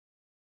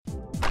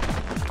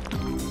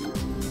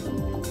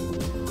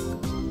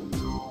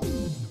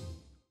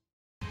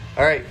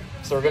All right,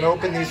 so we're gonna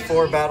open these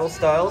 4 battle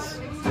styles.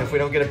 And if we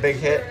don't get a big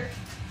hit,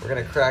 we're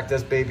gonna crack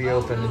this baby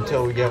open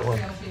until we get one.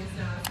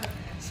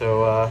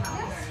 So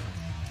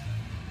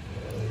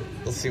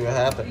let's see what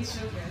happens.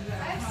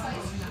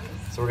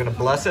 So we're gonna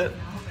bless it.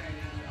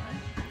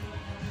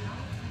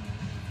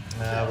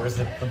 Where's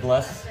the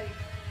bless?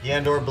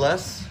 Yhandor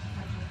bless.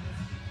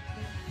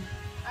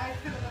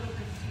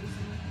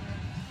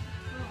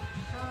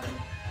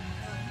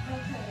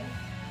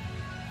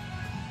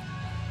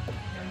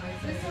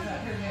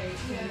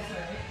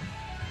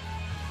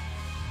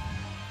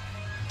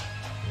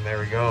 And there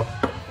we go.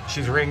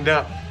 She's ringed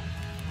up.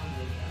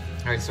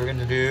 All right, so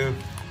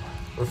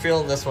we're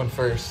feeling this one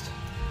first.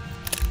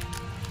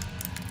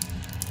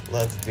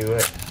 Let's do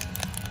it.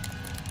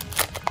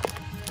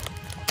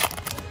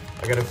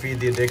 I gotta feed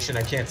the addiction.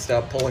 I can't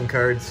stop pulling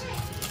cards.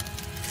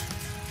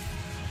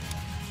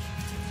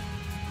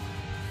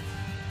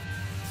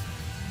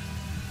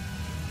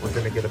 We're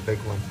gonna get a big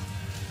one.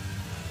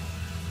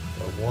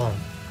 A 1,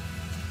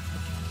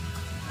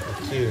 a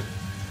 2,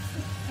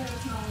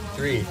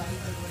 3,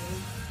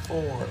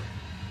 4,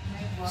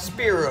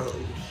 Spearow,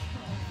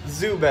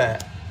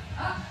 Zubat,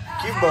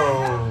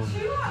 Cubone,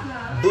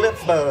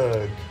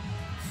 Blipbug,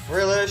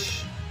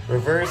 Frillish,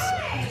 Reverse,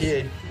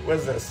 what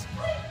is this?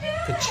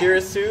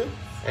 Pachirisu,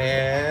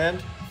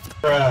 and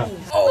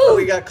oh,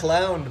 we got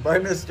clowned by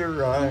Mr.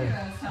 Rhyme.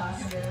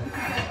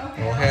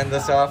 We'll hand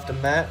this off to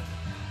Matt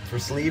for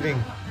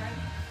sleeving.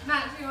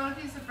 Matt, do you want a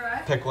piece of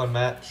bread? Pick one,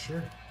 Matt.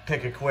 Sure.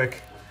 Pick it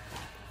quick.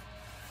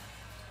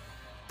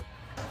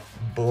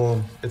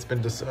 Boom. It's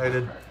been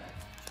decided.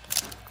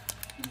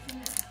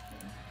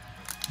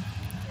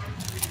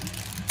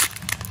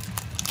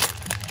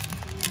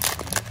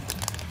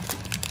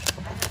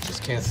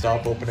 Just can't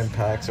stop opening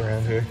packs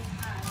around here.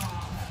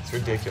 It's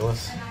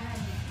ridiculous.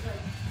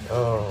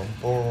 Oh,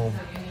 boom.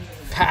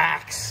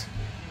 Packs.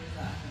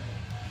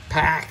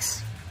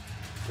 Packs.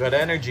 Got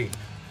energy.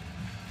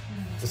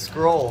 The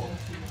Scroll.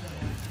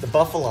 The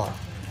Buffalon.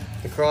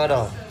 The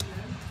Crawdon.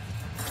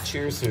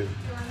 Cheersuit.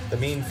 The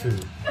Mean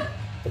Food.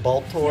 The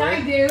Baltor.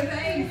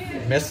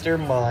 Mr.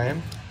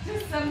 Mime.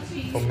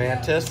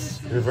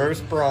 Fomantis.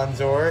 Reverse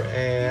Bronzor.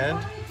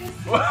 And...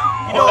 What?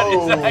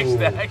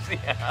 That actually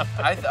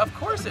happened. Of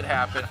course it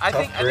happened. I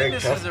think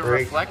this is a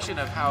reflection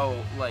of how,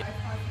 like...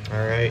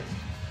 Alright.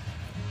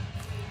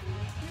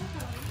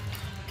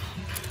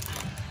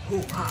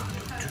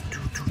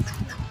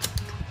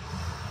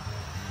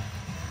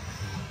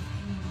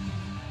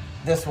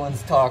 This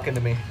one's talking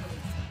to me.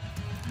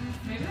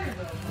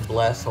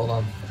 Bless, hold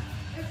on.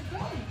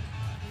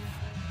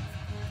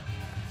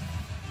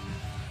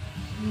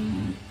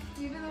 Even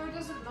though it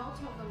doesn't melt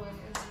all the way,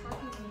 it's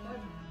fucking good.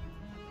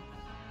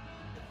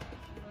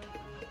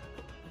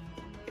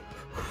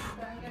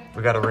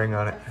 We got a ring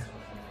on it.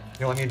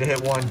 You only need to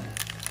hit 1.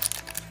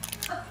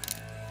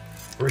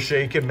 We're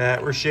shaking,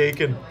 Matt. We're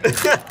shaking.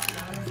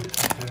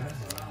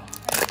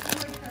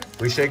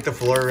 We shake the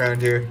floor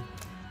around here.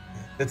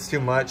 It's too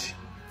much.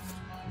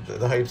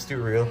 The hype's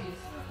too real.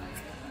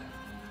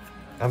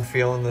 I'm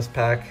feeling this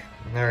pack.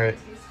 All right.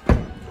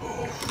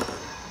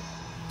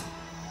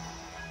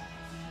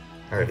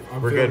 All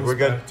right, we're good. We're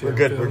good. We're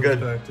good. We're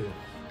good.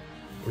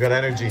 We got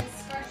energy.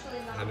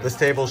 This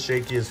table's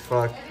shaky as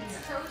fuck.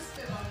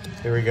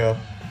 Here we go.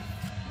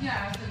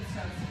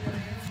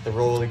 The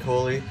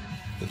roly-coly,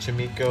 the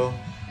Chimiko.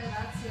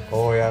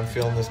 Oh yeah, I'm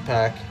feeling this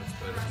pack.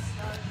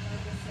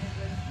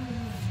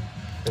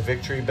 The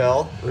Victory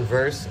Bell,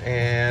 reverse,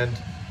 and...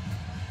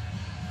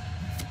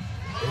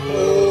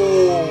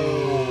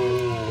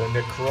 Oh, a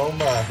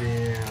Necroma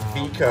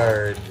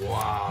V-card.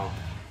 Wow.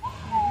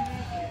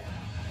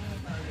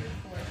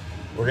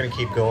 We're gonna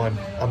keep going.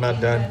 I'm not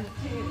done.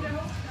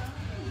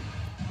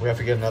 We have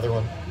to get another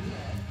one.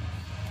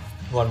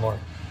 One more.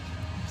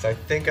 So I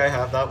think I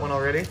have that one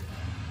already.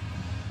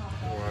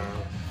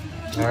 Wow.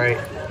 All right,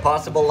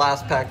 possible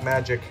last pack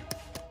magic.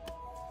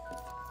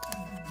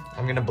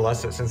 I'm gonna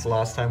bless it since the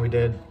last time we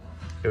did.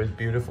 It was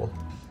beautiful.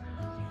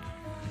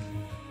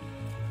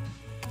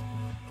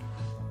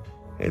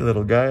 Hey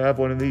little guy, I have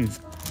one of these.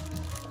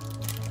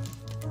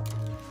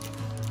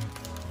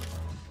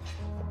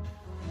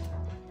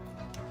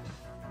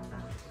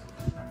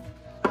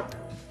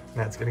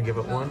 Matt's gonna give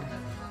it 1.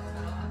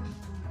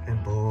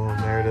 And boom,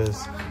 there it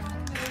is.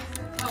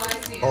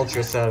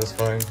 Ultra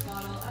satisfying.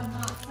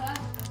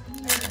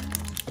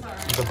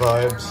 The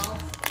vibes.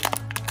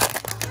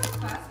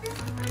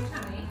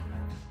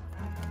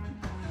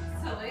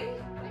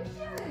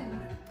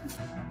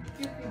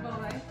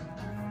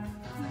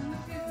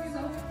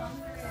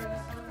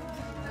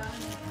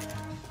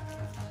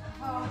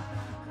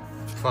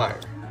 Fire.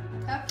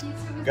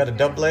 Got a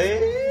double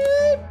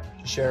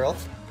Cheryl.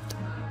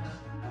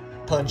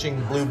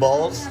 Punching blue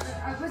balls.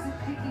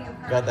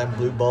 Got them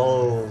blue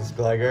balls,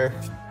 Gligar.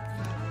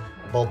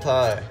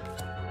 Baltai.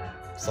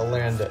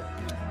 Salandit.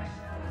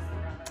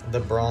 The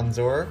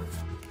Bronzor.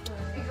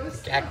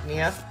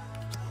 Cacnea.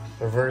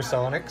 Reverse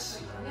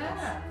Onyx.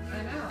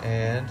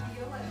 And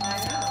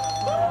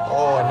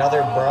oh,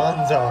 another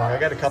Bronzor. I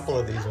got a couple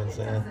of these ones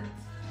now.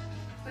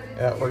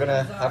 Yeah, we're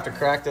gonna have to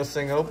crack this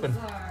thing open.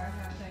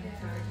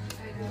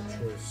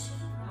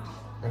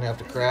 We're gonna have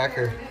to crack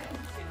her.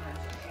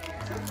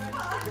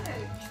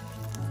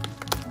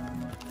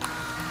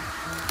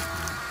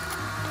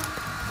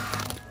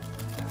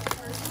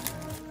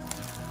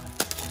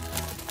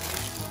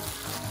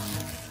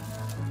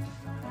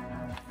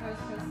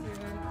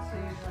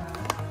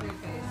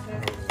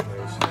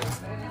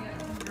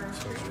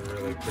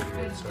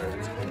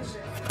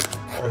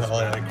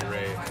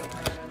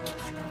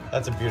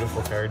 That's a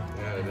beautiful card.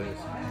 Yeah, it is.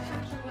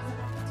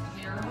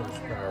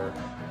 Horsepower.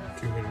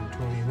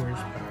 220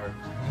 horsepower.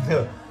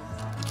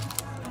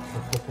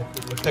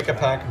 Pick a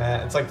pack,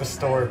 Matt. It's like the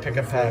store. Pick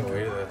a pack.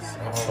 Weight of this.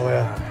 Oh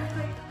yeah.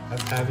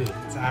 That's heavy.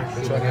 It's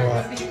actually. Which one do you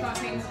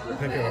want?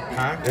 Pick a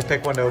pack? Just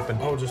pick one to open.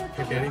 Oh, just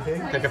pick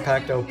anything? Pick a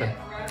pack to open.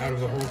 Out of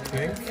the whole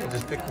thing?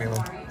 Just pick me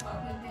one.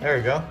 There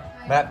you go.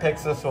 Matt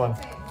picks this one.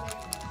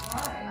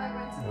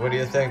 What do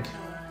you think?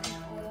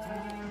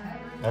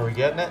 Are we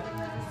getting it?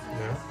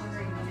 Yeah.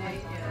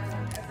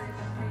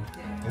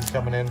 He's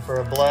coming in for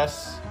a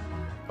bless.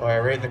 Oh, yeah,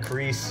 right in the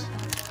crease.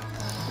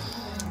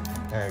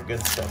 All right,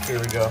 good stuff. Here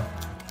we go.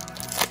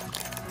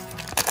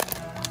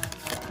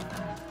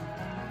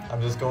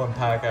 I'm just going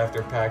pack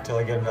after pack till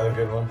I get another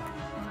good one.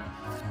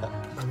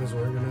 I'm just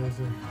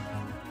organizing.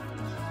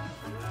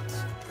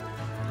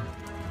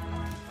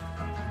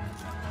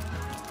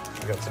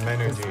 We got some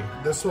energy.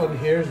 This one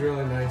here is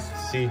really nice.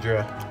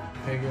 Seadra.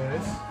 Hey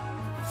guys.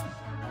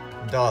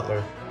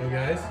 Dottler. Hey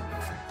guys.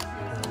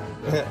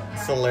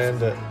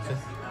 Salanda.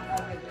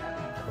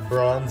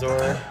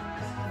 Bronzor.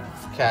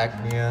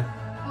 Cacnea.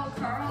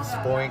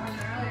 Spoink.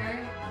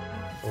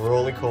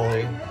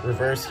 Roly-Coly.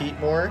 Reverse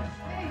Heatmore.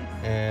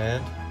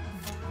 And...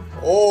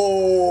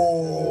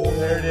 Oh!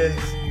 There it is.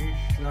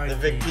 The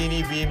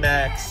Victini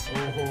VMAX.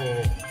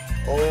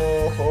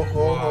 Oh ho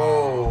ho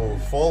ho.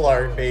 Full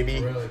art, baby.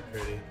 Really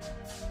pretty.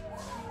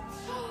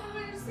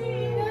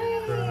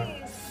 Oh,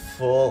 crap.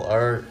 Full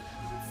art.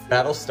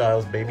 Battle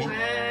Styles, baby. Wow,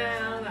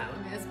 that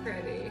one is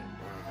pretty.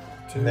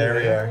 There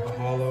we are.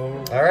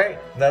 Hollow. All right,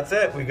 that's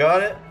it. We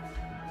got it.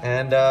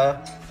 And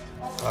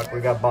fuck,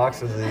 we got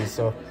boxes of these,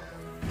 so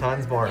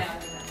tons more.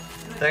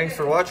 Thanks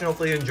for watching.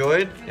 Hopefully you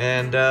enjoyed.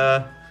 And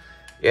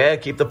yeah,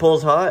 keep the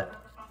pulls hot.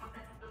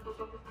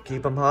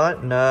 Keep them hot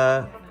and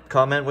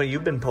comment what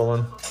you've been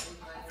pulling.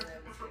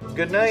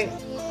 Good night.